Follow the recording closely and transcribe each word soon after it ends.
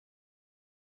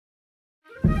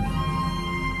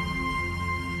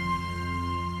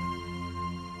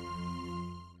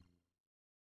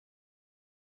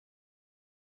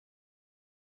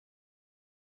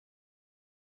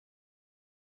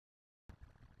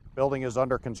Building is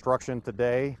under construction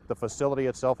today. The facility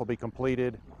itself will be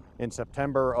completed in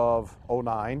September of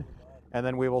 '09, and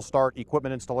then we will start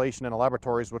equipment installation in the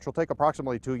laboratories, which will take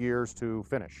approximately 2 years to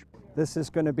finish. This is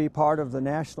going to be part of the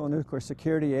National Nuclear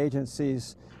Security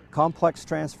Agency's complex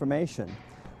transformation.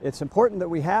 It's important that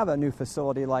we have a new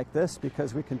facility like this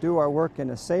because we can do our work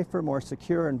in a safer, more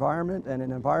secure environment and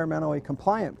an environmentally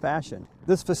compliant fashion.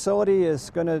 This facility is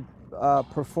going to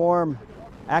perform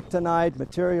actinide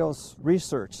materials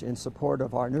research in support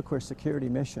of our nuclear security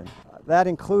mission. That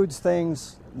includes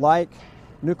things like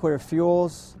nuclear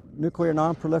fuels, nuclear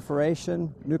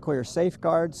nonproliferation, nuclear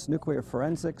safeguards, nuclear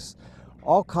forensics,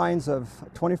 all kinds of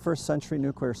 21st century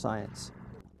nuclear science.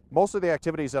 Most of the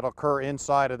activities that occur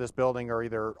inside of this building are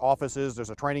either offices,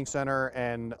 there's a training center,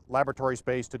 and laboratory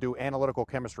space to do analytical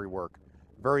chemistry work.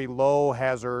 Very low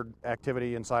hazard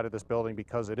activity inside of this building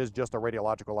because it is just a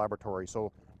radiological laboratory,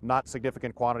 so not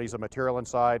significant quantities of material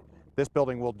inside. This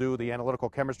building will do the analytical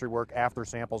chemistry work after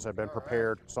samples have been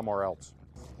prepared somewhere else.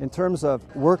 In terms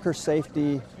of worker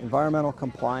safety, environmental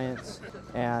compliance,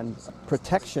 and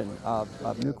protection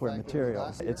of nuclear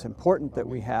materials, it's important that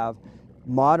we have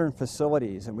modern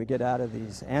facilities and we get out of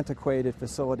these antiquated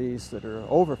facilities that are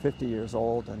over 50 years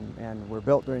old and were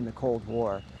built during the Cold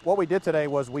War. What we did today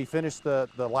was we finished the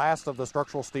last of the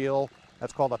structural steel.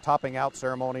 That's called a topping out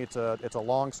ceremony. It's a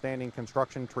long-standing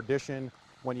construction tradition.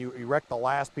 When you erect the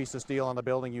last piece of steel on the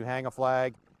building, you hang a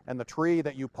flag, and the tree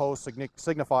that you post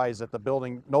signifies that the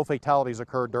building, no fatalities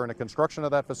occurred during the construction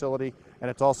of that facility, and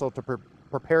it's also to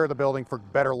prepare the building for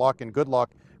better luck and good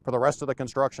luck for the rest of the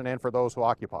construction and for those who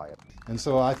occupy it. And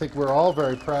so I think we're all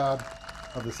very proud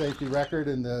of the safety record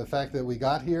and the fact that we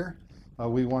got here.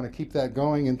 We want to keep that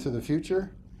going into the future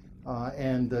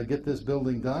and get this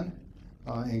building done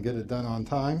and get it done on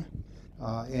time.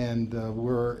 And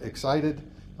we're excited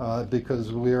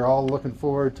because we are all looking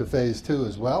forward to phase 2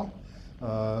 as well,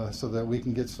 so that we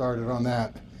can get started on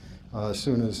that as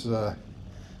soon as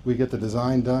we get the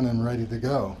design done and ready to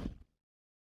go.